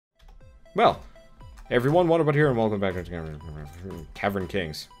Well, hey everyone, what about here and welcome back to Cavern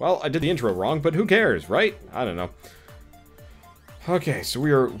Kings. Well, I did the intro wrong, but who cares, right? I don't know. Okay, so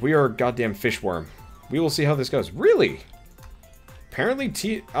we are goddamn fishworm. We will see how this goes. Really? Apparently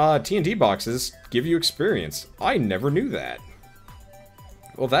TNT boxes give you experience. I never knew that.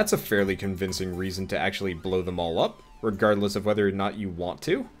 Well, that's a fairly convincing reason to actually blow them all up, regardless of whether or not you want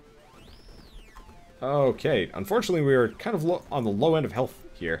to. Okay, unfortunately we are kind of on the low end of health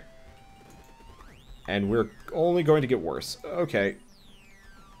here. And we're only going to get worse. Okay.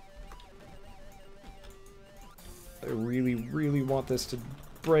 I really, really want this to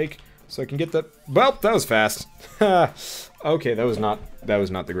break so I can get the... Well, that was fast. Okay, that was not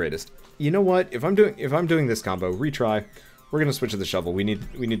the greatest. You know what? If I'm doing this combo, retry. We're gonna switch to the shovel. We need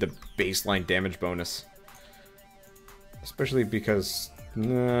the baseline damage bonus. Especially because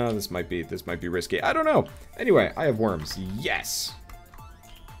this might be risky. I don't know. Anyway, I have worms. Yes.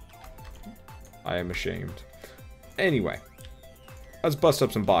 I am ashamed. Anyway, let's bust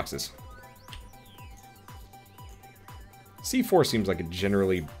up some boxes. C4 seems like a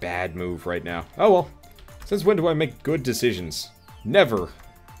generally bad move right now. Oh well. Since when do I make good decisions? Never.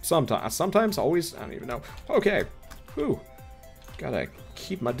 Sometimes, always. I don't even know. Okay. Whew. Gotta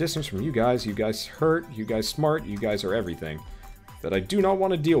keep my distance from you guys. You guys hurt. You guys smart. You guys are everything that I do not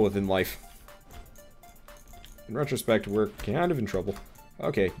want to deal with in life. In retrospect, we're kind of in trouble.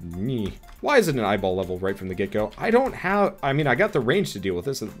 Okay, me. Why is it an eyeball level right from the get-go? I don't have... I mean, I got the range to deal with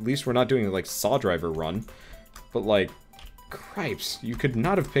this. At least we're not doing, like, Saw Driver run. But, like, cripes. You could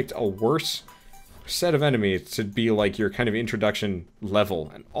not have picked a worse set of enemies to be, like, your kind of introduction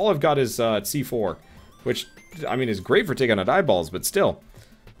level. And all I've got is C4. Which, I mean, is great for taking out eyeballs, but still.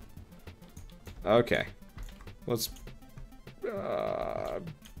 Okay. Let's...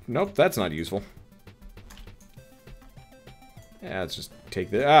 nope, that's not useful. Yeah, let's just take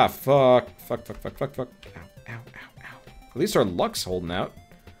the... Ah, fuck. Fuck. Ow. At least our luck's holding out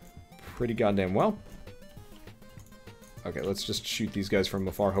pretty goddamn well. Okay, let's just shoot these guys from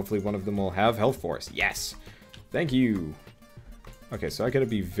afar. Hopefully one of them will have health for us. Yes! Thank you! Okay, so I gotta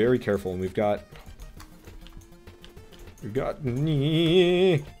be very careful, and we've got...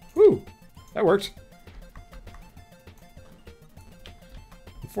 Woo! That worked.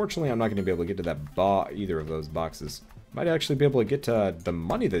 Unfortunately, I'm not going to be able to get to that either of those boxes. Might actually be able to get to the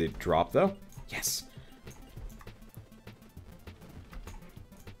money that it dropped, though. Yes!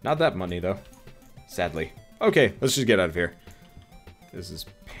 Not that money, though. Sadly. Okay, let's just get out of here. This is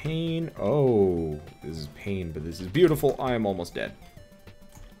pain. Oh, this is pain, but this is beautiful. I am almost dead.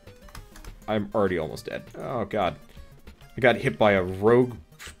 I'm already almost dead. Oh, God. I got hit by a rogue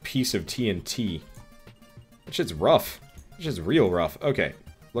piece of TNT. That shit's rough. That shit's real rough. Okay.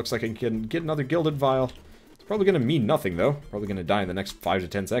 Looks like I can get another gilded vial. It's probably going to mean nothing, though. Probably going to die in the next 5 to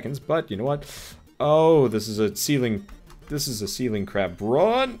 10 seconds. But, you know what? Oh, this is a ceiling... This is a ceiling crab.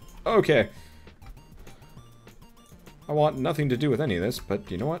 Run! Okay. I want nothing to do with any of this,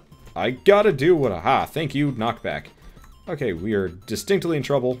 but you know what? I gotta do what... Aha! Thank you, knockback. Okay, we are distinctly in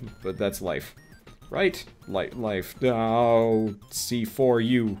trouble, but that's life. Right? Life. Oh,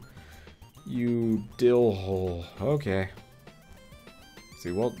 C4, you dill hole. Okay.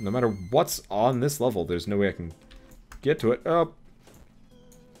 See, well, no matter what's on this level, there's no way I can get to it. Oh.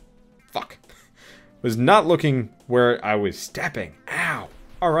 Fuck. Was not looking where I was stepping. Ow.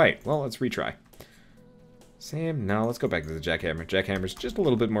 Alright, well, let's retry. Sam, no, let's go back to the jackhammer. Jackhammer's just a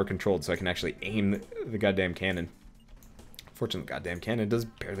little bit more controlled so I can actually aim the goddamn cannon. Fortunately, the goddamn cannon does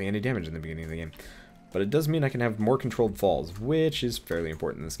barely any damage in the beginning of the game. But it does mean I can have more controlled falls, which is fairly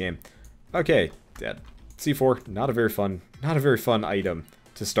important in this game. Okay, dead. C4, not a very fun item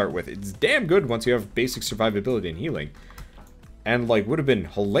to start with. It's damn good once you have basic survivability and healing. And, like, would have been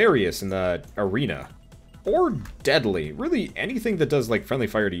hilarious in the arena. Or deadly. Really, anything that does, like, friendly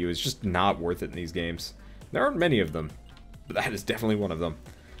fire to you is just not worth it in these games. There aren't many of them. But that is definitely one of them.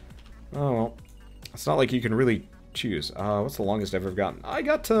 Oh, well. It's not like you can really choose. What's the longest I've ever gotten? I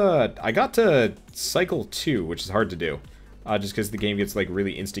got to cycle 2, which is hard to do. Just because the game gets, like,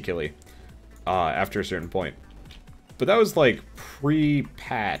 really insta-killy. After a certain point. But that was, like,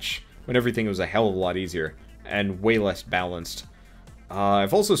 pre-patch. When everything was a hell of a lot easier. And way less balanced.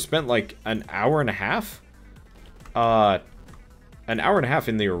 I've also spent, like, an hour and a half.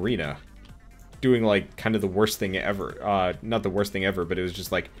 In the arena. Doing, like, kind of the worst thing ever. Not the worst thing ever, but it was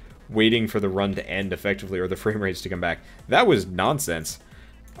just, like, waiting for the run to end effectively, or the frame rates to come back. That was nonsense.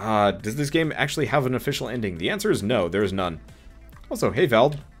 Does this game actually have an official ending? The answer is no, there is none. Also, hey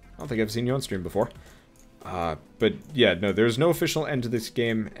Val, I don't think I've seen you on stream before. But yeah, no, there's no official end to this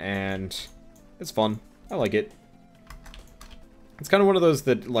game, and it's fun. I like it. It's kind of one of those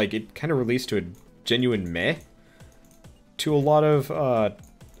that, like, it kind of released to a genuine meh to a lot of,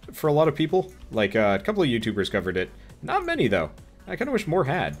 for a lot of people. Like, a couple of YouTubers covered it. Not many, though. I kind of wish more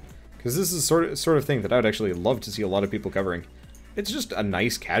had. Because this is sort of thing that I would actually love to see a lot of people covering. It's just a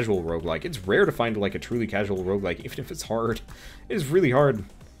nice casual roguelike. It's rare to find, like, a truly casual roguelike, even if it's hard. It is really hard.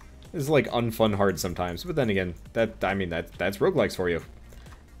 It's, like, unfun hard sometimes. But then again, that's roguelikes for you.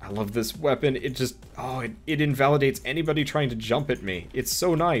 I love this weapon. It just, oh, it invalidates anybody trying to jump at me. It's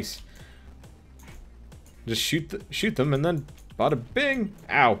so nice. Just shoot them and then bada bing.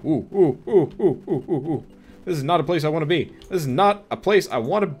 Ow. Ooh, ooh, ooh, ooh, ooh, ooh, ooh. This is not a place I want to be. This is not a place I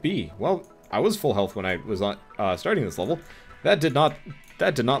want to be. Well, I was full health when I was on, starting this level. That did not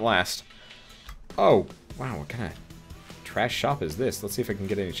last. Oh, wow, what kind of trash shop is this? Let's see if I can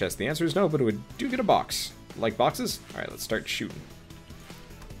get any chests. The answer is no, but it do get a box. Like boxes? Alright, let's start shooting.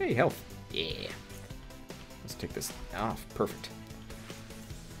 Hey, health. Yeah. Let's take this off. Perfect.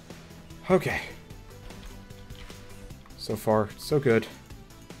 Okay. So far, so good.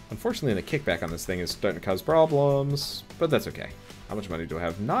 Unfortunately, the kickback on this thing is starting to cause problems, but that's okay. How much money do I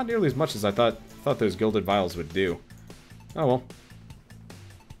have? Not nearly as much as I thought those gilded vials would do. Oh well.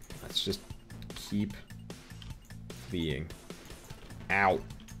 Let's just keep fleeing. Ow.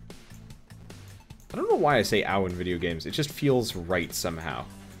 I don't know why I say ow in video games. It just feels right somehow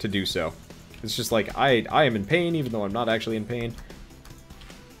to do so. It's just like, I am in pain even though I'm not actually in pain.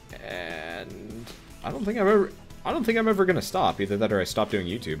 And I don't think I'm ever gonna stop. Either that or I stop doing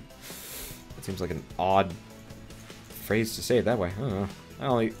YouTube. That seems like an odd phrase to say it that way. I don't know.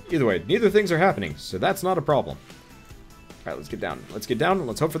 Well, either way, neither things are happening, so that's not a problem. Alright, let's get down. Let's get down and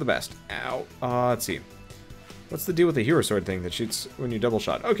let's hope for the best. Ow. Let's see. What's the deal with the hero sword thing that shoots when you double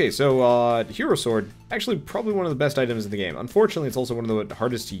shot? Okay, so, hero sword, actually probably one of the best items in the game. Unfortunately, it's also one of the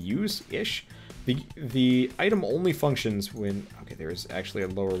hardest to use-ish. The item only functions when... Okay, there is actually a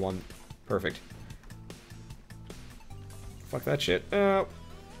lower one. Perfect. Fuck that shit.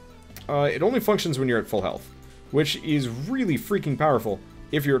 It only functions when you're at full health, which is really freaking powerful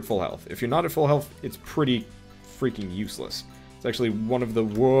if you're at full health. If you're not at full health, it's pretty freaking useless. It's actually one of the...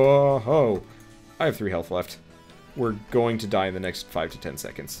 Whoa! I have 3 health left. We're going to die in the next 5 to 10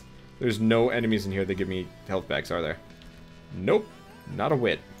 seconds. There's no enemies in here that give me health backs, are there? Nope. Not a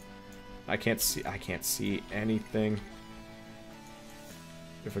whit. I can't see anything.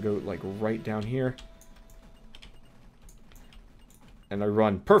 If I go, like, right down here... And I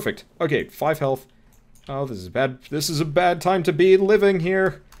run. Perfect. Okay, 5 health. Oh, this is bad. This is a bad time to be living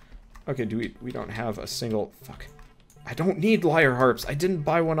here. Okay, we don't have a single... Fuck. I don't need lyre harps. I didn't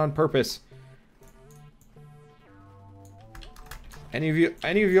buy one on purpose. Any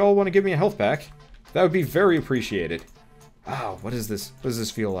of y'all want to give me a health pack? That would be very appreciated. Oh, what is this? What does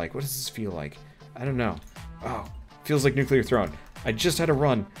this feel like? What does this feel like? I don't know. Oh, feels like Nuclear Throne. I just had a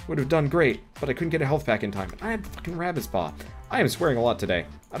run. Would have done great, but I couldn't get a health pack in time. And I had fucking Rabbit's Paw. I am swearing a lot today.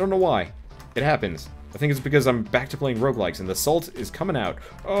 I don't know why. It happens. I think it's because I'm back to playing roguelikes and the salt is coming out.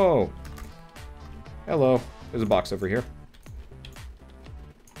 Oh. Hello. There's a box over here.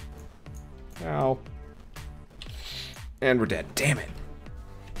 Ow. And we're dead. Damn it.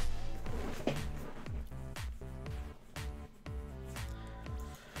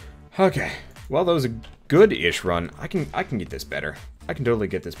 Okay. Well, that was a good-ish run. I can get this better. I can totally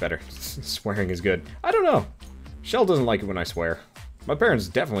get this better. Swearing is good. I don't know. Shell doesn't like it when I swear. My parents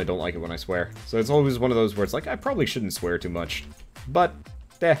definitely don't like it when I swear. So it's always one of those where it's like, I probably shouldn't swear too much. But,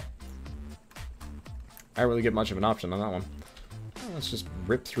 I don't really get much of an option on that one. Well, let's just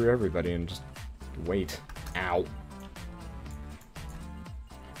rip through everybody and just wait. Ow.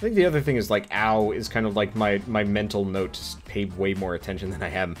 I think the other thing is, like, ow is kind of like my mental note to pay way more attention than I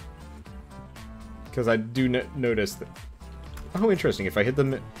am. Because I do notice that... Oh, interesting. If I hit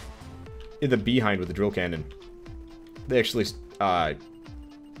them in the behind with the drill cannon, they actually go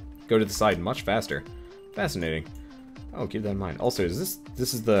to the side much faster. Fascinating. Oh, keep that in mind. Also, this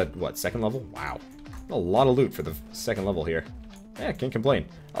is the, what, second level? Wow. A lot of loot for the second level here. Yeah, can't complain.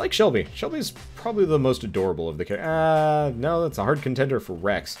 I like Shelby. Shelby's probably the most adorable of the characters. No, that's a hard contender for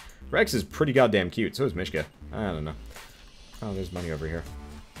Rex. Rex is pretty goddamn cute. So is Mishka. I don't know. Oh, there's money over here.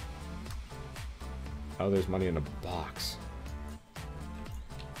 Oh, there's money in a box.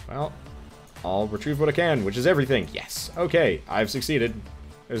 Well, I'll retrieve what I can, which is everything. Yes. Okay, I've succeeded.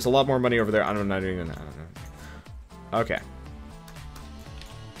 There's a lot more money over there. I don't know. Okay.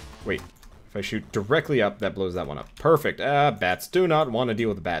 Wait. If I shoot directly up, that blows that one up. Perfect. Bats. Do not want to deal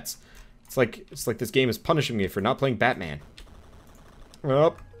with the bats. It's like this game is punishing me for not playing Batman.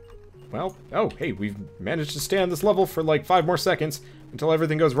 Well, oh, hey, we've managed to stay on this level for like 5 more seconds until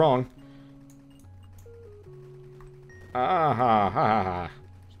everything goes wrong. Ah ha ha ha ha.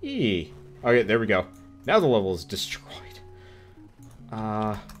 Eee. Okay, there we go. Now the level is destroyed.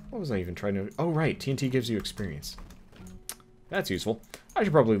 What was I even trying to... Oh, right. TNT gives you experience. That's useful. I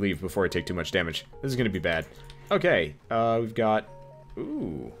should probably leave before I take too much damage. This is going to be bad. Okay, we've got...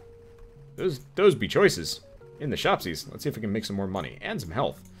 Ooh. Those be choices. In the shopsies. Let's see if we can make some more money. And some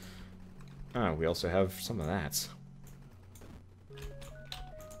health. Oh, we also have some of that.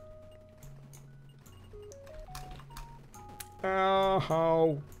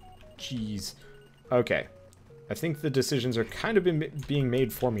 Oh, jeez. Okay. I think the decisions are kind of being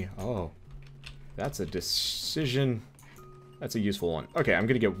made for me. Oh. That's a decision. That's a useful one. Okay, I'm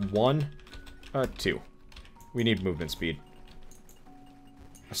gonna get 1, 2. We need movement speed.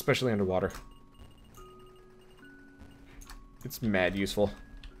 Especially underwater. It's mad useful.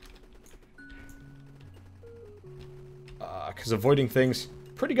 Because avoiding things,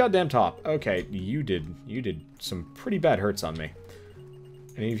 pretty goddamn top. Okay, you did some pretty bad hurts on me.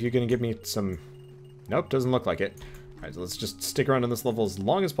 Any of you gonna give me some... Nope, doesn't look like it. Alright, so let's just stick around on this level as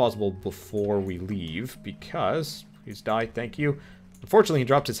long as possible before we leave, because... Please die, thank you. Unfortunately, he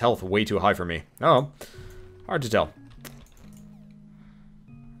dropped his health way too high for me. Oh, hard to tell.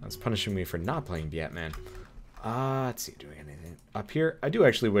 That's punishing me for not playing Batman. Let's see, doing anything up here? I do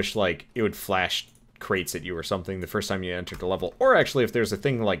actually wish, like, it would flash crates at you or something the first time you entered the level. Or actually, if there's a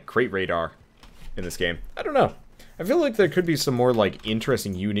thing like crate radar in this game. I don't know. I feel like there could be some more, like,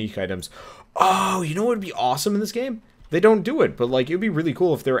 interesting, unique items. Oh, you know what would be awesome in this game? They don't do it, but, like, it would be really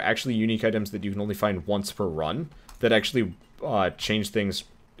cool if there were actually unique items that you can only find once per run that actually change things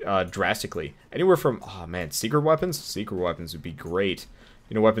drastically. Anywhere from, oh man, secret weapons? Secret weapons would be great.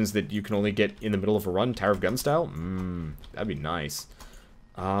 You know, weapons that you can only get in the middle of a run, Tower of Gun style? That'd be nice.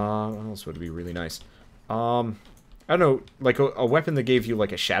 What else would be really nice? I don't know, like a weapon that gave you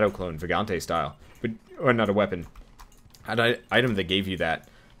like a shadow clone, Vagante style. But, or not a weapon. An item that gave you that.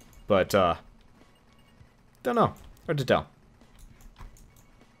 But, don't know. Hard to tell.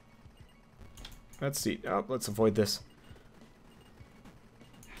 Let's see. Oh, let's avoid this.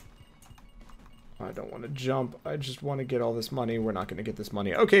 I don't want to jump. I just want to get all this money. We're not going to get this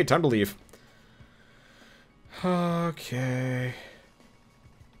money. Okay, time to leave. Okay.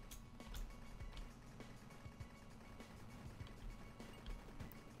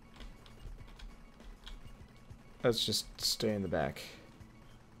 Let's just stay in the back.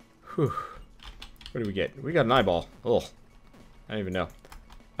 Whew. What do we get? We got an eyeball. Ugh. I don't even know.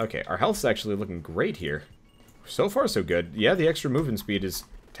 Okay, our health's actually looking great here. So far, so good. Yeah, the extra movement speed is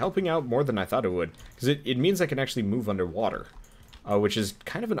helping out more than I thought it would. Because it means I can actually move underwater. Which is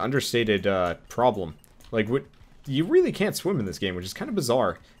kind of an understated problem. Like, you really can't swim in this game, which is kind of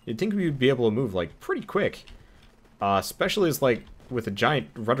bizarre. You'd think we'd be able to move, like, pretty quick. Especially as, like, with a giant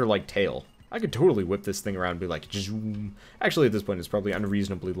rudder-like tail. I could totally whip this thing around and be like, zoom. Actually, at this point, it's probably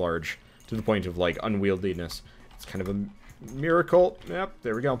unreasonably large. To the point of, like, unwieldiness. It's kind of a miracle. Yep,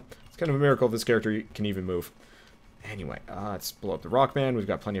 there we go. It's kind of a miracle this character can even move. Anyway, let's blow up the Rockman. We've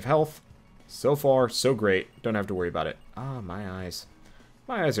got plenty of health. So far, so great. Don't have to worry about it. Ah, my eyes.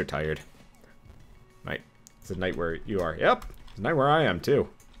 My eyes are tired. Night. It's a night where you are. Yep, it's a night where I am, too.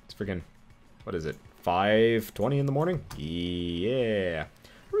 It's freaking... What is it? 5:20 in the morning? Yeah.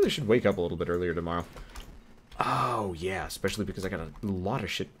 I really should wake up a little bit earlier tomorrow. Oh, yeah, especially because I got a lot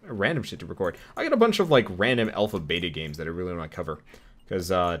of shit, random shit to record. I got a bunch of, like, random alpha beta games that I really want to cover. Because,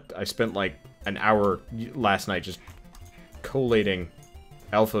 I spent, like, an hour last night just collating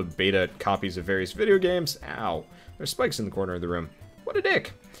alpha beta copies of various video games. Ow. There's spikes in the corner of the room. What a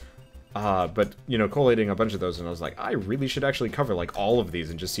dick. But, you know, collating a bunch of those, and I was like, I really should actually cover, like, all of these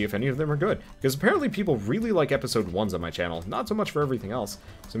and just see if any of them are good. Because apparently people really like episode 1s on my channel, not so much for everything else.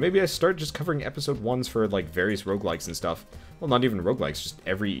 So maybe I start just covering episode 1s for, like, various roguelikes and stuff. Well, not even roguelikes, just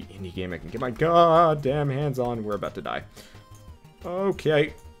every indie game I can get my goddamn hands on. We're about to die.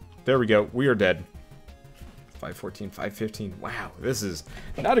 Okay. There we go. We are dead. 5:14, 5:15. Wow, this is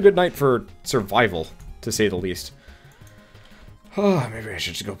not a good night for survival, to say the least. Oh, maybe I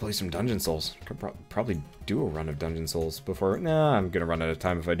should just go play some Dungeon Souls. Could probably do a run of Dungeon Souls before... Nah, I'm gonna run out of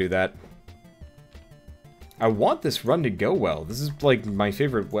time if I do that. I want this run to go well. This is, like, my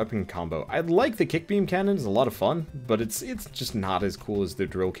favorite weapon combo. I like the kick beam cannon. It's a lot of fun, but it's just not as cool as the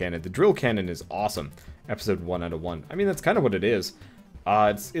drill cannon. The drill cannon is awesome. Episode 1 out of 1. I mean, that's kind of what it is.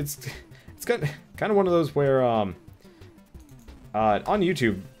 It's kind of one of those where, on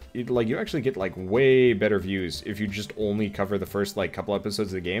YouTube... you actually get, like, way better views if you just only cover the first, like, couple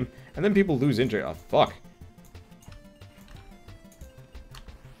episodes of the game. And then people lose interest. Oh, fuck.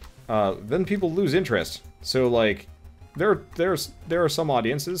 Then people lose interest. So, like, there are some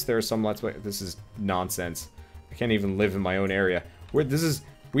audiences, there are some Let's Play... This is nonsense. I can't even live in my own area.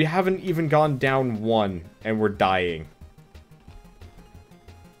 We haven't even gone down 1, and we're dying.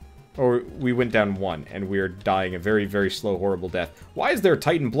 Or we went down 1, and we're dying a very, very slow, horrible death. Why is there a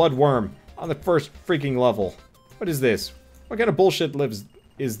Titan Bloodworm on the first freaking level? What is this? What kind of bullshit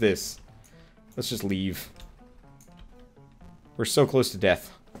is this? Let's just leave. We're so close to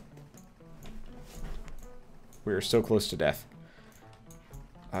death. We're so close to death.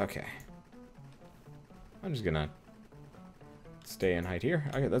 Okay. I'm just gonna stay in height here.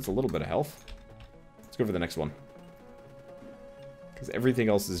 Okay, that's a little bit of health. Let's go for the next one. Because everything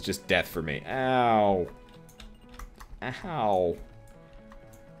else is just death for me. Ow. Ow.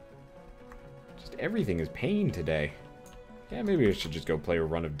 Just everything is pain today. Yeah, maybe I should just go play a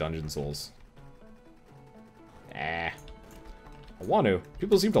run of Dungeon Souls. I want to.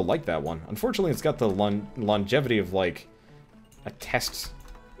 People seem to like that one. Unfortunately, it's got the longevity of, like, a test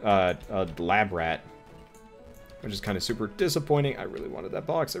lab rat. Which is kind of super disappointing. I really wanted that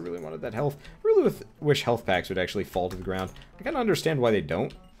box. I really wanted that health. I really wish health packs would actually fall to the ground. I kind of understand why they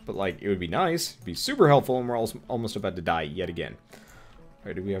don't. But, like, it would be nice. It'd be super helpful, and we're almost about to die yet again.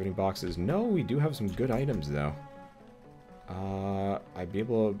 Alright, do we have any boxes? No, we do have some good items, though. I'd be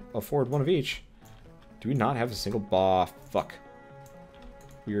able to afford one of each. Do we not have a single... fuck.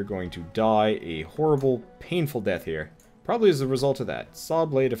 We are going to die a horrible, painful death here. Probably as a result of that. Saw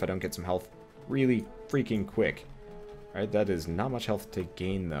blade if I don't get some health really freaking quick. Alright, that is not much health to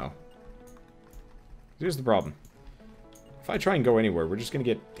gain, though. Here's the problem. If I try and go anywhere, we're just going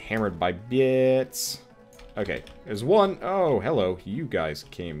to get hammered by bits. Okay, there's one. Oh, hello. You guys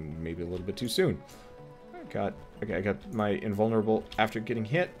came maybe a little bit too soon. Okay, I got my invulnerable after getting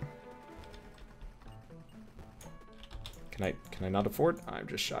hit. Can I not afford? I'm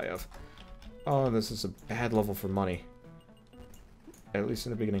just shy of. Oh, this is a bad level for money. At least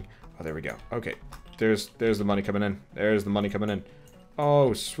in the beginning. Oh, there we go. Okay. There's the money coming in. There's the money coming in.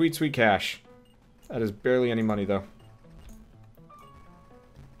 Oh, sweet, sweet cash. That is barely any money, though.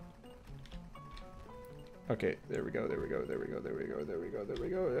 Okay, there we go, there we go, there we go, there we go, there we go, there we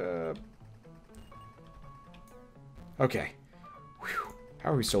go. Okay. Whew.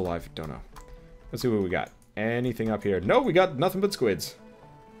 How are we still alive? Don't know. Let's see what we got. Anything up here? No, we got nothing but squids.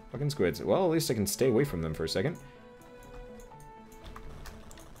 Fucking squids. Well, at least I can stay away from them for a second.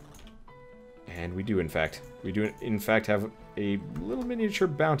 And we do, in fact. We do, in fact, have a little miniature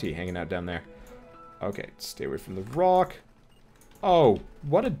bounty hanging out down there. Okay, stay away from the rock. Oh,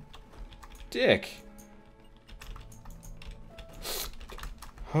 what a dick.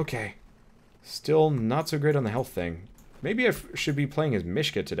 Okay. Still not so great on the health thing. Maybe I should be playing as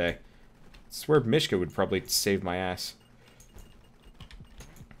Mishka today. I swear Mishka would probably save my ass.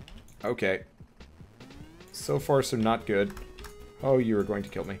 Okay. So far, so not good. Oh, you are going to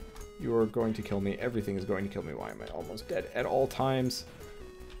kill me. You are going to kill me. Everything is going to kill me. Why am I almost dead at all times?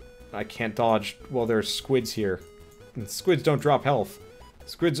 I can't dodge. Well, there's squids here. And squids don't drop health.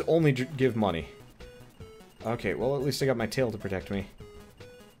 Squids only give money. Okay, well, at least I got my tail to protect me.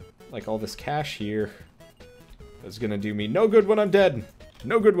 Like all this cash here. That's gonna do me no good when I'm dead.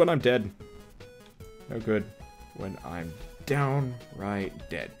 No good when I'm dead. No good when I'm downright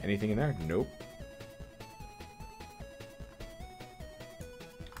dead. Anything in there? Nope.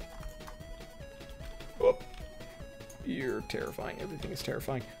 Oh, you're terrifying. Everything is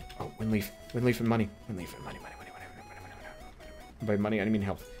terrifying. Oh, Windleaf. Windleaf and money. Windleaf and money. By money, I mean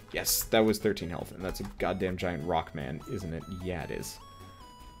health. Yes, that was 13 health, and that's a goddamn giant rock man, isn't it? Yeah, it is.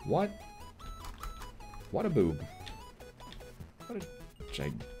 What? What a boob. What a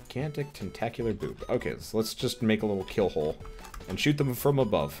gigantic tentacular boob. Okay, so let's just make a little kill hole and shoot them from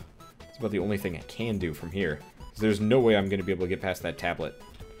above. It's about the only thing I can do from here. There's no way I'm going to be able to get past that tablet.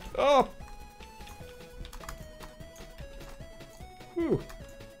 Oh! Whew.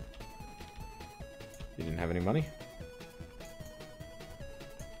 You didn't have any money?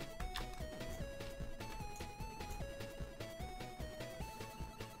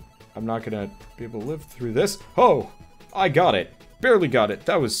 I'm not gonna be able to live through this. Oh! I got it! Barely got it.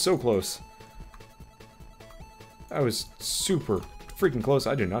 That was so close. That was super freaking close.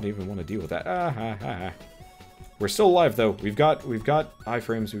 I do not even want to deal with that. Ah, ha, ha, ha. We're still alive, though. We've got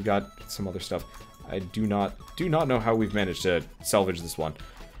iframes. We've got some other stuff. I do not know how we've managed to salvage this one.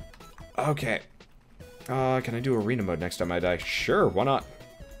 Okay. Can I do arena mode next time I die? Sure, why not?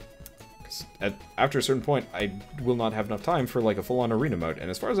 After a certain point, I will not have enough time for like a full-on arena mode,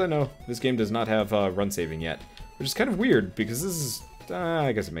 and as far as I know, this game does not have run saving yet, which is kind of weird because this is,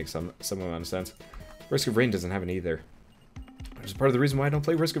 I guess it makes some amount of sense. Risk of Rain doesn't have it either, which is part of the reason why I don't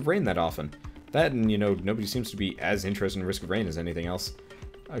play Risk of Rain that often. That and, you know, nobody seems to be as interested in Risk of Rain as anything else.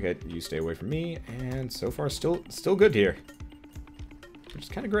 Okay, you stay away from me, and so far still good here. Which is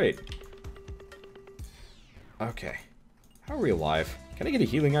kind of great. Okay. How are we alive? Can I get a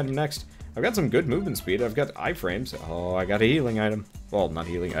healing item next? I've got some good movement speed. I've got iframes. Oh, I got a healing item. Well, not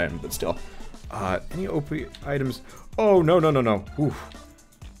healing item, but still. Any OP items? Oh, no. Oof.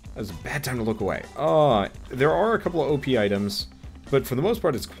 That was a bad time to look away. There are a couple of OP items, but for the most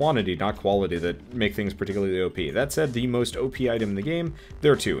part, it's quantity, not quality, that make things particularly OP. That said, the most OP item in the game,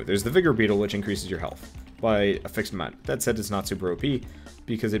 there are two. There's the Vigor Beetle, which increases your health by a fixed amount. That said, it's not super OP,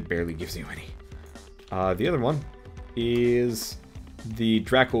 because it barely gives you any. The other one is the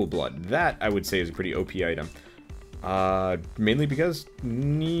Dracul Blood. That, I would say, is a pretty OP item. Mainly because...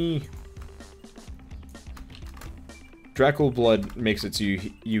 Dracul Blood makes it so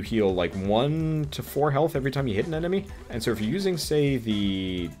you heal like 1 to 4 health every time you hit an enemy. And so if you're using, say,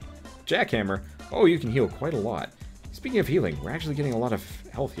 the Jackhammer, oh, you can heal quite a lot. Speaking of healing, we're actually getting a lot of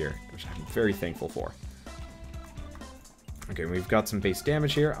health here, which I'm very thankful for. Okay, we've got some base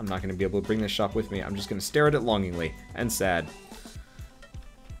damage here. I'm not going to be able to bring this shop with me. I'm just going to stare at it longingly and sad.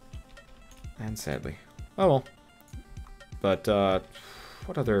 And sadly. Oh well. But,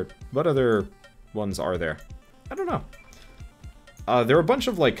 what other ones are there? I don't know. There are a bunch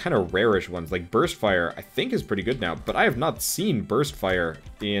of, like, kind of rarish ones. Like, Burst Fire, I think, is pretty good now. But I have not seen Burst Fire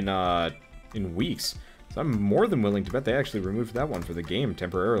in weeks. So I'm more than willing to bet they actually removed that one for the game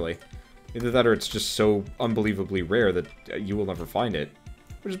temporarily. Either that or it's just so unbelievably rare that you will never find it.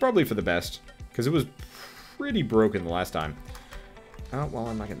 Which is probably for the best. Because it was pretty broken the last time. Oh, well,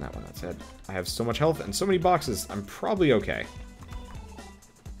 I'm not getting that one. That said, I have so much health and so many boxes. I'm probably okay.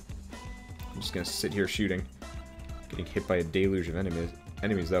 I'm just going to sit here shooting. Getting hit by a deluge of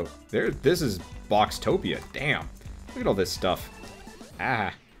enemies though. This is Boxtopia. Damn. Look at all this stuff.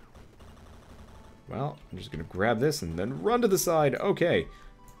 Ah. Well, I'm just going to grab this and then run to the side. Okay.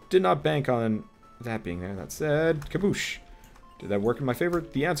 Did not bank on that being there. That said, kaboosh. Did that work in my favor?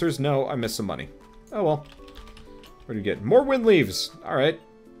 The answer is no. I missed some money. Oh well. What do we get? More wind leaves. Alright.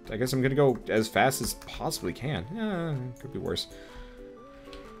 I guess I'm going to go as fast as possibly can. Could be worse.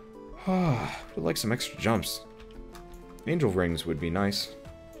 I would like some extra jumps. Angel rings would be nice.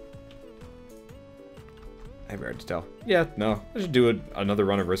 I have hard to tell. Yeah, no. I should do another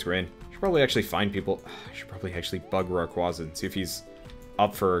run of Risk Rain. I should probably actually find people. I should probably actually bug Rayquaza and see if he's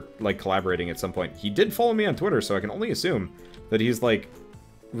up for, like, collaborating at some point. He did follow me on Twitter, so I can only assume that he's, like,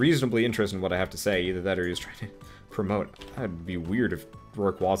 reasonably interested in what I have to say. Either that or he's trying to promote. That'd be weird if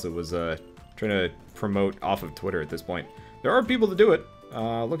Rayquaza was trying to promote off of Twitter at this point. There are people that do it.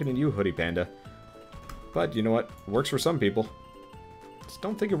 Looking at you, Hoodie Panda. But, you know what? It works for some people. Just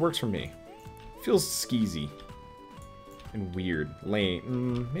don't think it works for me. It feels skeezy. And weird.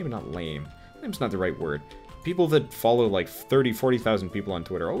 Lame. Maybe not lame. Lame's not the right word. People that follow, like, 30, 40,000 people on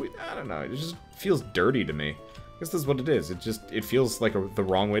Twitter. Oh, I don't know. It just feels dirty to me. I guess that's what it is. It feels like the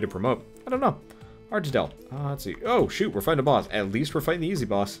wrong way to promote. I don't know. Hard to tell. Let's see. Oh, shoot. We're fighting a boss. At least we're fighting the easy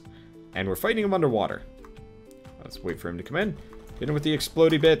boss. And we're fighting him underwater. Let's wait for him to come in. Hit him with the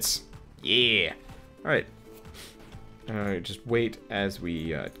explodey bits. Yeah. Alright. Just wait as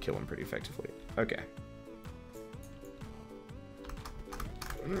we kill him pretty effectively. Okay.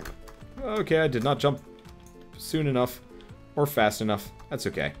 Okay, I did not jump soon enough. Or fast enough. That's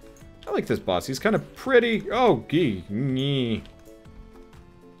okay. I like this boss. He's kind of pretty. Oh, gee. Nyeh.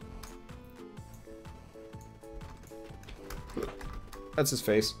 That's his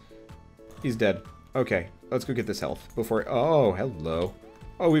face. He's dead. Okay, let's go get this health before... Oh, hello.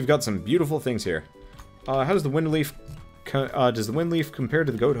 Oh, we've got some beautiful things here. How's the wind leaf... does the wind leaf compare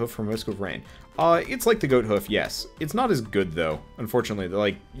to the goat hoof from Risk of Rain? It's like the goat hoof, yes. It's not as good, though, unfortunately.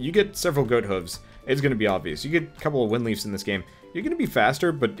 Like, you get several goat hooves, it's going to be obvious. You get a couple of wind leaves in this game, you're going to be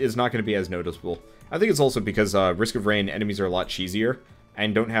faster, but it's not going to be as noticeable. I think it's also because Risk of Rain enemies are a lot cheesier,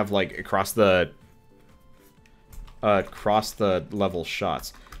 and don't have, like, across the level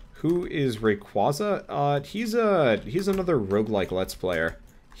shots. Who is Rayquaza? He's another roguelike Let's Player.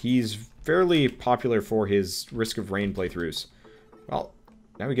 He's fairly popular for his Risk of Rain playthroughs. Well,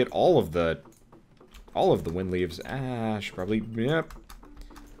 now we get all of the wind leaves. I should probably, yep.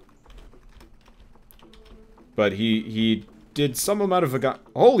 But he did some amount of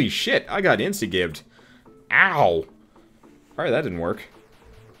holy shit! I got insta-gibbed. Ow! Alright, that didn't work.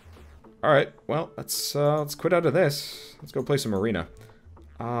 Alright, well, let's quit out of this. Let's go play some arena.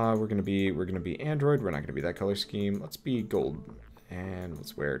 We're gonna be Android. We're not gonna be that color scheme. Let's be gold. And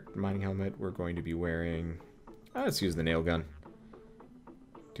let's wear mining helmet. We're going to be wearing... let's use the nail gun.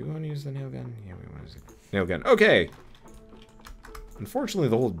 Do we want to use the nail gun? Yeah, we want to use the nail gun. Okay! Unfortunately,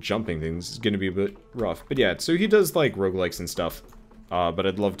 the whole jumping thing is going to be a bit rough. But yeah, so he does, like, roguelikes and stuff. but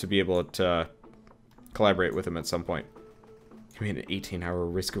I'd love to be able to collaborate with him at some point. He made an 18-hour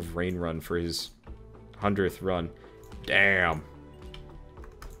Risk of Rain run for his 100th run. Damn.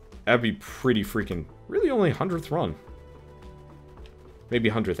 That'd be pretty freaking... Really only 100th run. Maybe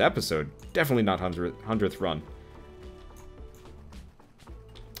 100th episode. Definitely not 100th run.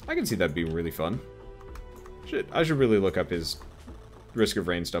 I can see that being really fun. I should really look up his Risk of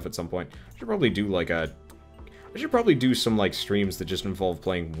Rain stuff at some point. I should probably do like a... I should probably do some like streams that just involve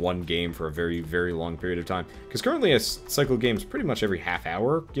playing one game for a very, very long period of time. Because currently I cycle games pretty much every half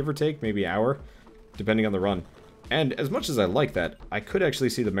hour, give or take, maybe hour, depending on the run. And as much as I like that, I could actually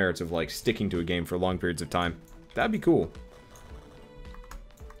see the merits of like sticking to a game for long periods of time. That'd be cool.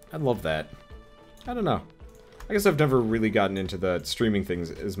 I'd love that. I don't know. I guess I've never really gotten into the streaming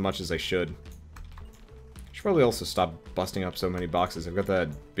things as much as I should. I should probably also stop busting up so many boxes. I've got that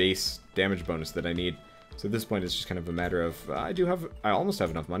base damage bonus that I need. So at this point, it's just kind of a matter of, I almost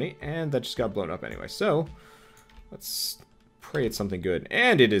have enough money, and that just got blown up anyway. So, let's pray it's something good.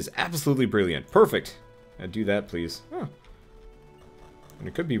 And it is absolutely brilliant. Perfect. Do that, please. Oh. And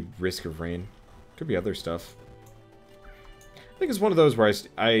it could be Risk of Rain. Could be other stuff. I think it's one of those where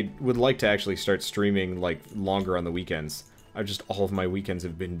I would like to actually start streaming, like, longer on the weekends. All of my weekends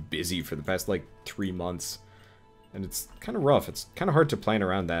have been busy for the past, like, 3 months. And it's kind of rough. It's kind of hard to plan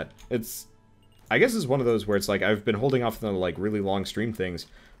around that. I guess it's one of those where it's like, I've been holding off on the, like, really long stream things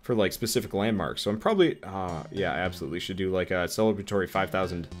for, like, specific landmarks. So I'm probably, yeah, I absolutely should do, like, a celebratory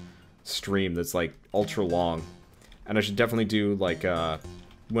 5,000 stream that's, like, ultra long. And I should definitely do, like,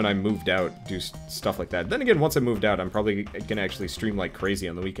 when I moved out, do stuff like that. Then again, once I moved out, I'm probably gonna actually stream like crazy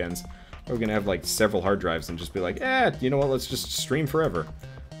on the weekends. We're gonna have, like, several hard drives and just be like, you know what, let's just stream forever.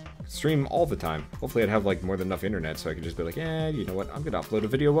 Stream all the time. Hopefully I'd have, like, more than enough internet so I could just be like, you know what, I'm gonna upload a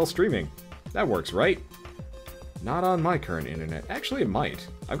video while streaming. That works, right? Not on my current internet. Actually, it might.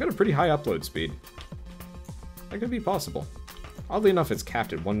 I've got a pretty high upload speed. That could be possible. Oddly enough, it's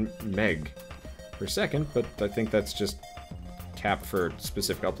capped at 1 meg per second, but I think that's just capped for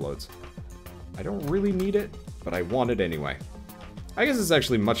specific uploads. I don't really need it, but I want it anyway. I guess it's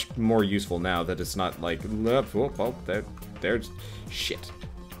actually much more useful now that it's not like, oh, there's shit.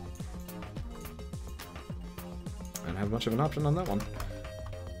 I don't have much of an option on that one.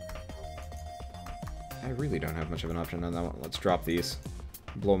 I really don't have much of an option on that one. Let's drop these.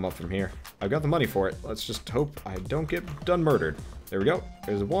 Blow them up from here. I've got the money for it. Let's just hope I don't get done murdered. There we go.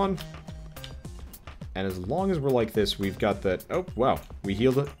 There's one. And as long as we're like this, we've got that... Oh, wow. We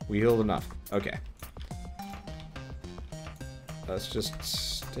healed it. We healed enough. Okay. Let's just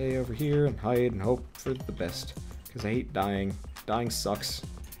stay over here and hide and hope for the best. Because I hate dying. Dying sucks.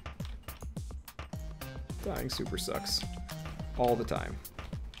 Dying super sucks. All the time.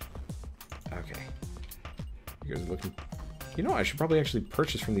 Okay. You guys are looking... You know, I should probably actually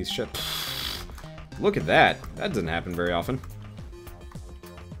purchase from these ships. Look at that. That doesn't happen very often.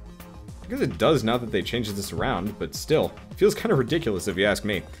 I guess it does now that they changed this around, but still. It feels kind of ridiculous if you ask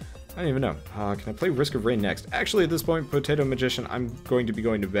me. I don't even know. Can I play Risk of Rain next? Actually, at this point, Potato Magician, I'm going to be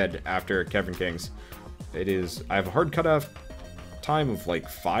going to bed after Cavern Kings. It is... I have a hard cutoff time of like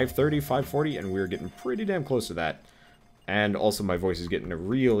 5:30, 5:40, and we're getting pretty damn close to that. And also my voice is getting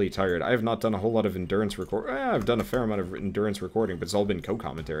really tired. I have not done a whole lot of endurance I've done a fair amount of endurance recording, but it's all been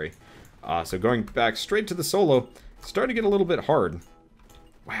co-commentary. So going back straight to the solo, it's starting to get a little bit hard.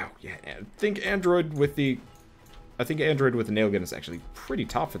 Wow, yeah, I think Android with the nail gun is actually pretty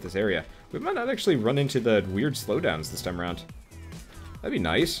top for this area. We might not actually run into the weird slowdowns this time around. That'd be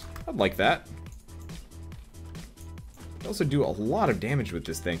nice. I'd like that. I'd also do a lot of damage with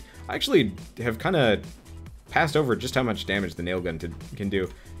this thing. I actually have kind of passed over just how much damage the nail gun can do,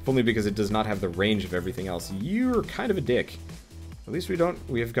 if only because it does not have the range of everything else. You're kind of a dick. At least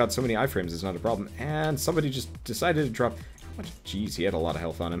we have got so many iframes, it's not a problem. And somebody just decided to drop... How much? Jeez, he had a lot of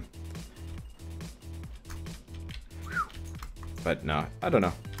health on him. But no, I don't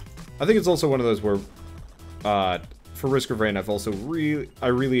know. I think it's also one of those where, for Risk of Rain, I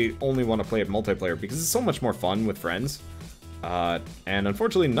really only want to play it multiplayer because it's so much more fun with friends. And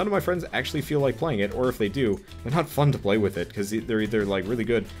unfortunately, none of my friends actually feel like playing it, or if they do, they're not fun to play with it, because they're either, like, really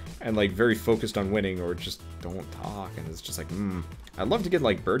good and, like, very focused on winning, or just don't talk, and it's just like, I'd love to get,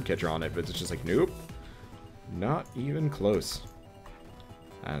 like, Birdcatcher on it, but it's just like, nope. Not even close.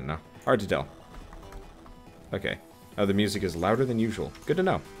 I don't know. Hard to tell. Okay. Oh, the music is louder than usual. Good to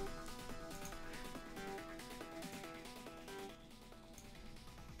know.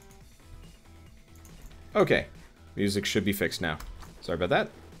 Okay. Music should be fixed now. Sorry about that.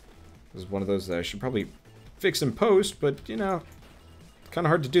 This is one of those that I should probably fix in post, but, you know, it's kind of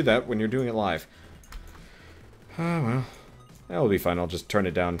hard to do that when you're doing it live. Oh, well. That'll be fine. I'll just turn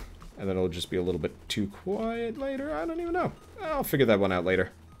it down, and then it'll just be a little bit too quiet later. I don't even know. I'll figure that one out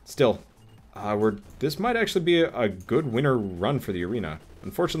later. Still, this might actually be a good winter run for the arena.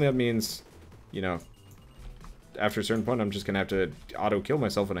 Unfortunately, that means, you know, after a certain point, I'm just gonna have to auto-kill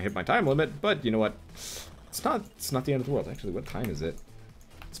myself when I hit my time limit. But you know what? It's not the end of the world. Actually, what time is it?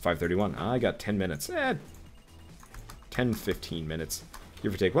 It's 5:31. I got 10 minutes. 10, 15 minutes,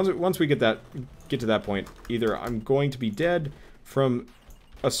 give or take. Once we get to that point, either I'm going to be dead from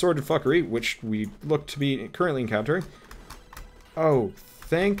assorted fuckery, which we look to be currently encountering. Oh,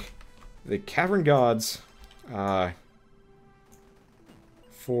 thank the Cavern Gods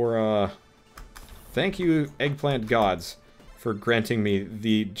thank you, Eggplant Gods, for granting me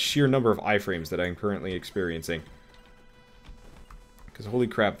the sheer number of iframes that I'm currently experiencing. Because holy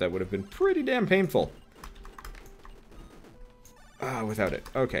crap, that would have been pretty damn painful. Without it.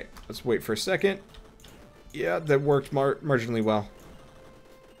 Okay, let's wait for a second. Yeah, that worked marginally well.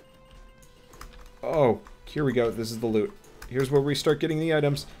 Oh, here we go. This is the loot. Here's where we start getting the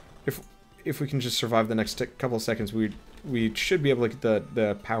items. If we can just survive the next couple of seconds, we should be able to get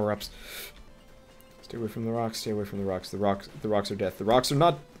the power-ups. Stay away from the rocks. Stay away from the rocks. The rocks are death. The rocks are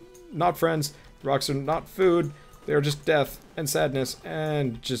not friends. The rocks are not food. They are just death and sadness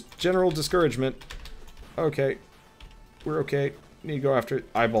and just general discouragement. Okay. We're okay. Need to go after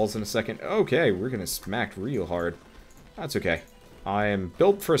eyeballs in a second. Okay, we're gonna smack real hard. That's okay. I am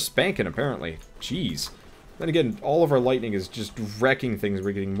built for a spanking, apparently. Jeez. Then again, all of our lightning is just wrecking things.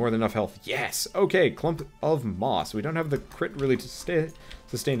 We're getting more than enough health. Yes! Okay, clump of moss. We don't have the crit really to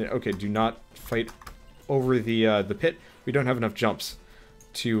sustain it. Okay, do not fight over the pit. We don't have enough jumps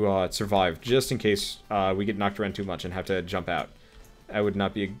to survive, just in case we get knocked around too much and have to jump out. That would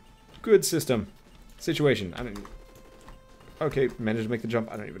not be a good situation. I don't... Okay, managed to make the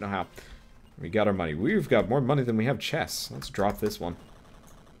jump. I don't even know how. We got our money. We've got more money than we have chests. Let's drop this one.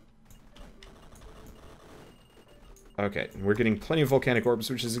 Okay, we're getting plenty of volcanic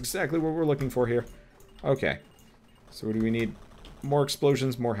orbs, which is exactly what we're looking for here. Okay. So what do we need? More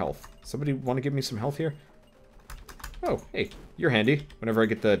explosions, more health. Somebody want to give me some health here? Oh, hey, you're handy. Whenever I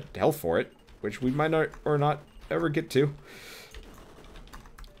get the health for it, which we might not or not ever get to.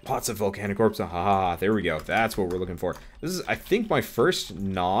 Pots of volcanic orbs. Aha, there we go. That's what we're looking for. This is, I think, my first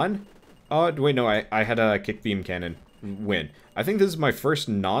non... wait, no, I had a kick beam cannon win. I think this is my first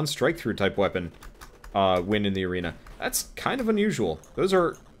non-strike-through type weapon win in the arena. That's kind of unusual.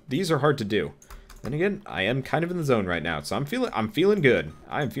 These are hard to do. Then again, I am kind of in the zone right now, so I'm feeling good.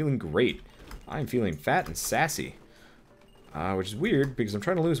 I am feeling great. I am feeling fat and sassy. Which is weird, because I'm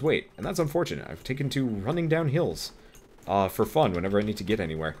trying to lose weight, and that's unfortunate. I've taken to running down hills. For fun whenever I need to get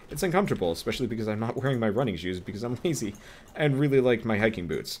anywhere. It's uncomfortable, especially because I'm not wearing my running shoes because I'm lazy and really like my hiking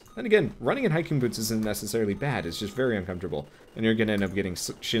boots. Then again, running in hiking boots isn't necessarily bad, it's just very uncomfortable, and you're going to end up getting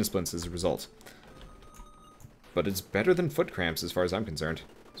shin splints as a result. But it's better than foot cramps as far as I'm concerned.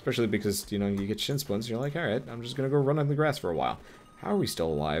 Especially because, you know, you get shin splints, you're like, alright, I'm just going to go run on the grass for a while. How are we still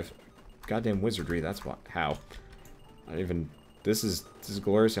alive? Goddamn wizardry, that's what. How? I don't even... This is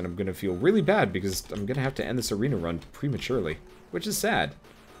glorious, and I'm going to feel really bad because I'm going to have to end this arena run prematurely, which is sad.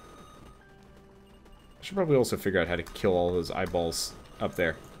 I should probably also figure out how to kill all those eyeballs up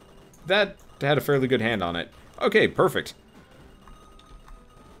there. That had a fairly good hand on it. Okay, perfect.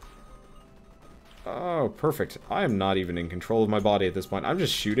 Oh, perfect. I am not even in control of my body at this point. I'm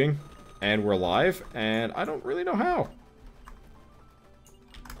just shooting, and we're alive, and I don't really know how.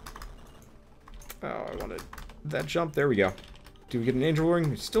 Oh, I wanted that jump. There we go. Do we get an angel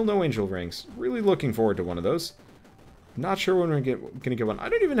ring? Still no angel rings. Really looking forward to one of those. Not sure when we're gonna get one. I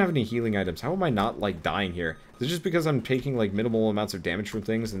don't even have any healing items. How am I not, like, dying here? Is it just because I'm taking, like, minimal amounts of damage from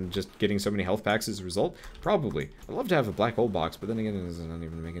things and just getting so many health packs as a result? Probably. I'd love to have a black hole box, but then again, it doesn't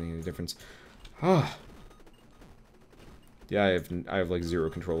even make any difference. Ah. Yeah, I have, like, zero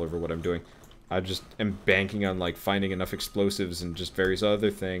control over what I'm doing. I just am banking on, like, finding enough explosives and just various other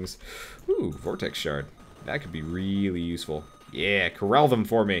things. Ooh, Vortex Shard. That could be really useful. Yeah, corral them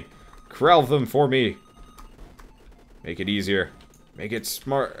for me. Corral them for me. Make it easier. Make it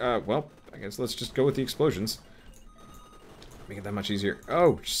smart. Well, I guess let's just go with the explosions. Make it that much easier.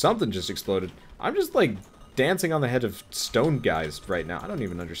 Oh, something just exploded. I'm just, like, dancing on the head of stone guys right now. I don't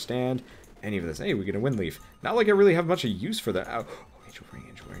even understand any of this. Hey, we get a wind leaf. Not like I really have much of use for that. Oh, angel ring,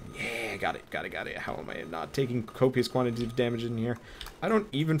 angel ring. Yeah, got it. How am I not taking copious quantities of damage in here? I don't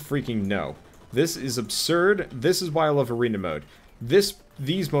even freaking know. This is absurd. This is why I love arena mode.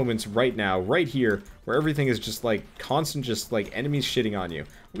 These moments right now, right here, where everything is just like constant, just like enemies shitting on you.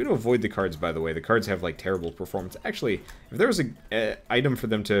 I'm going to avoid the cards, by the way. The cards have like terrible performance. Actually, if there was a item for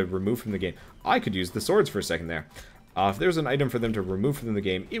them to remove from the game, I could use the swords for a second there. If there's an item for them to remove from the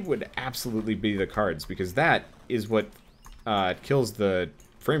game, it would absolutely be the cards, because that is what kills the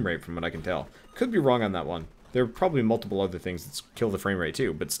frame rate from what I can tell. Could be wrong on that one. There are probably multiple other things that kill the frame rate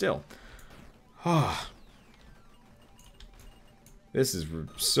too, but still. This is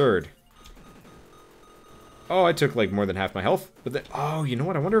absurd. Oh, I took like more than half my health, but then, oh, you know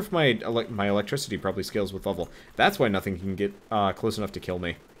what? I wonder if my electricity probably scales with level. That's why nothing can get close enough to kill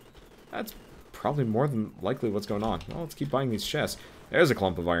me. That's probably more than likely what's going on. Well, let's keep buying these chests. There's a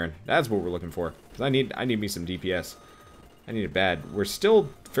clump of iron. That's what we're looking for. 'Cause I need me some DPS. I need it bad. We're still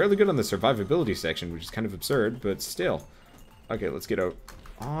fairly good on the survivability section, which is kind of absurd, but still. Okay, let's get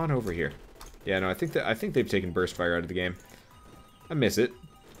on over here. Yeah, no, I think they've taken burst fire out of the game. I miss it,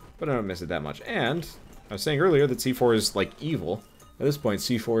 but I don't miss it that much. And I was saying earlier that C4 is like evil. At this point,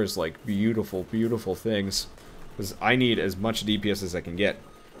 C4 is like beautiful, beautiful things. Because I need as much DPS as I can get.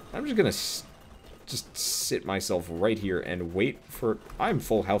 I'm just gonna just sit myself right here and wait for... I'm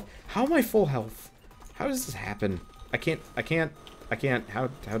full health. How am I full health? How does this happen? I can't. How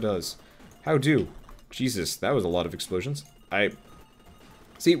do? Jesus, that was a lot of explosions.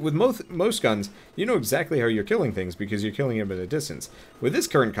 See, with most guns, you know exactly how you're killing things because you're killing them at a distance. With this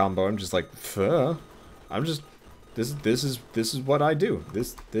current combo, I'm just like, this is what I do.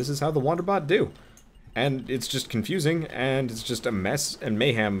 This is how the Wanderbot do. And it's just confusing, and it's just a mess and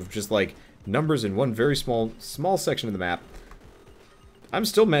mayhem of just like numbers in one very small section of the map. I'm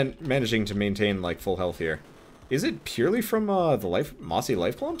still managing to maintain like full health here. Is it purely from the mossy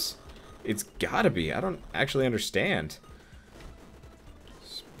life clumps? It's gotta be. I don't actually understand.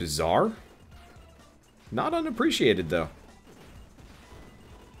 It's bizarre. Not unappreciated though.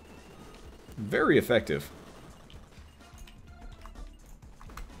 Very effective.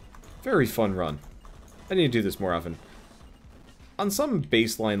 Very fun run. I need to do this more often. On some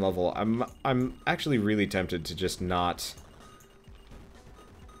baseline level, I'm actually really tempted to just not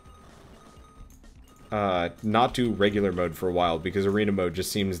do regular mode for a while, because arena mode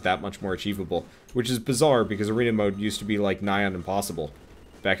just seems that much more achievable. Which is bizarre, because arena mode used to be like nigh on impossible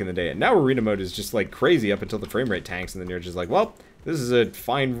back in the day. And now arena mode is just like crazy up until the frame rate tanks, and then you're just like, well, this is a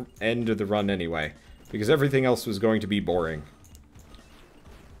fine end of the run anyway. Because everything else was going to be boring.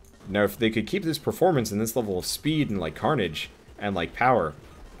 Now, if they could keep this performance and this level of speed and like carnage and like power,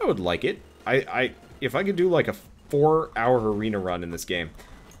 I would like it. If I could do like a 4-hour arena run in this game,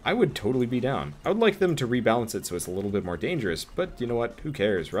 I would totally be down. I would like them to rebalance it so it's a little bit more dangerous, but you know what? Who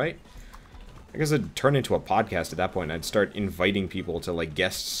cares, right? I guess I'd turn into a podcast at that point. I'd start inviting people to like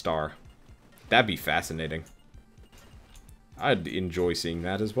guest star. That'd be fascinating. I'd enjoy seeing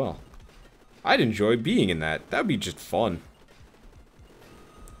that as well. I'd enjoy being in that. That'd be just fun.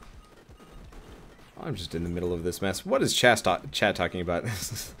 I'm just in the middle of this mess. What is chat talking about?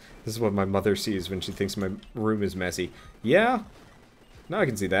 This is what my mother sees when she thinks my room is messy. Yeah? No, I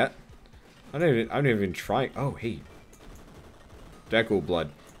can see that. I'm not even trying. Oh, hey. Deku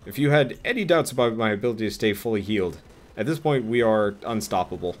blood. If you had any doubts about my ability to stay fully healed, at this point we are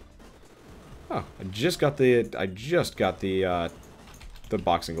unstoppable. Oh, I just got the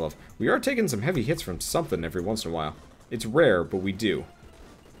boxing glove. We are taking some heavy hits from something every once in a while. It's rare, but we do.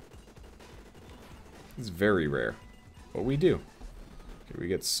 It's very rare, but we do. Okay, we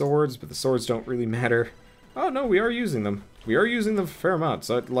get swords, but the swords don't really matter. Oh no, we are using them. We are using them a fair amount,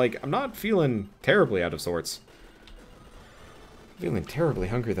 so like, I'm not feeling terribly out of sorts. I'm feeling terribly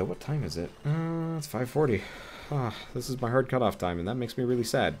hungry though. What time is it? It's 5:40. This is my hard cutoff time, and that makes me really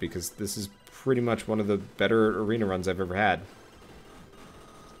sad, because this is pretty much one of the better arena runs I've ever had.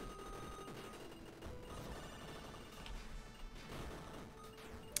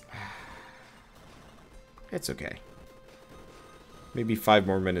 It's okay. Maybe 5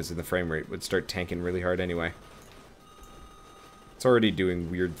 more minutes and the frame rate would start tanking really hard anyway. It's already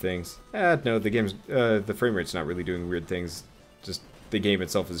doing weird things. No, the frame rate's not really doing weird things. Just, the game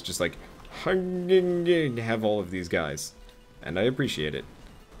itself is just like, have all of these guys. And I appreciate it.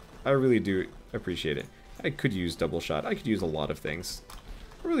 I really do appreciate it. I could use double shot. I could use a lot of things.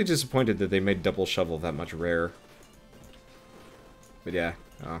 I'm really disappointed that they made double shovel that much rarer. But yeah,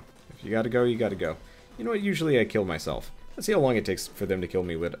 if you gotta go, you gotta go. You know what, usually I kill myself. Let's see how long it takes for them to kill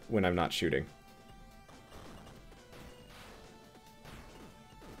me when I'm not shooting.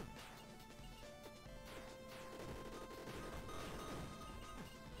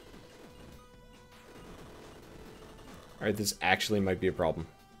 Alright, this actually might be a problem.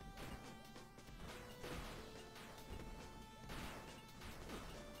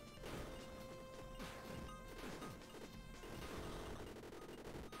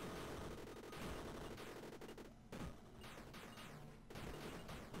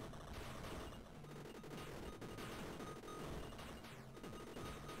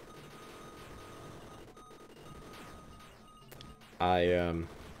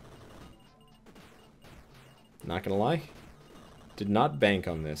 Not gonna lie, did not bank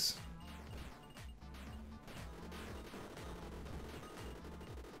on this.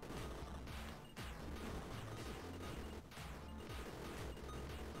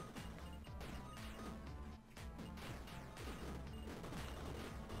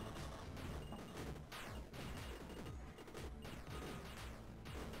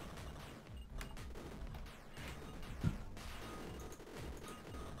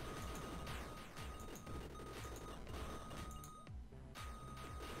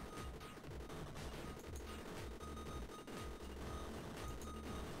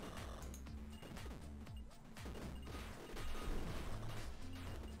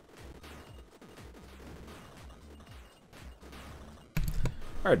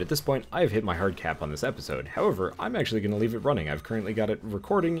 Alright, at this point, I've hit my hard cap on this episode. However, I'm actually going to leave it running. I've currently got it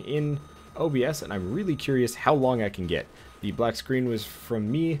recording in OBS, and I'm really curious how long I can get. The black screen was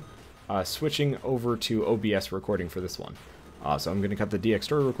from me switching over to OBS recording for this one. So I'm going to cut the DX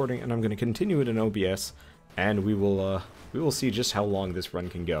story recording, and I'm going to continue it in OBS, and we will see just how long this run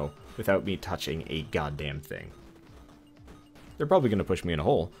can go without me touching a goddamn thing. They're probably going to push me in a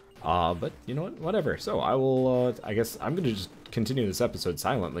hole. But you know what? Whatever. So I will, I guess I'm going to just continue this episode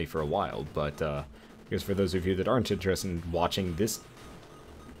silently for a while, but, because for those of you that aren't interested in watching this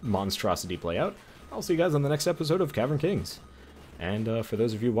monstrosity play out, I'll see you guys on the next episode of Cavern Kings. And, for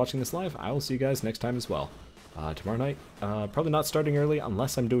those of you watching this live, I will see you guys next time as well. Tomorrow night, probably not starting early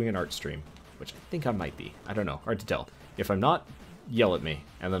unless I'm doing an art stream, which I think I might be. I don't know. Hard to tell. If I'm not, yell at me,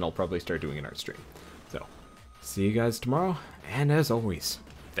 and then I'll probably start doing an art stream. So, see you guys tomorrow, and as always,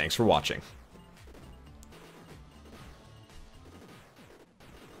 thanks for watching.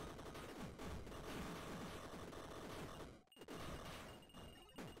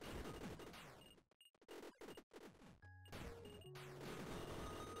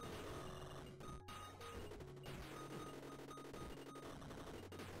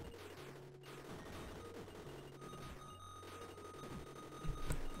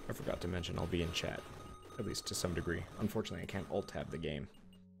 I forgot to mention I'll be in chat, at least to some degree. Unfortunately, I can't alt-tab the game.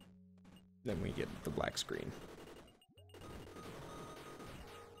 Then we get the black screen.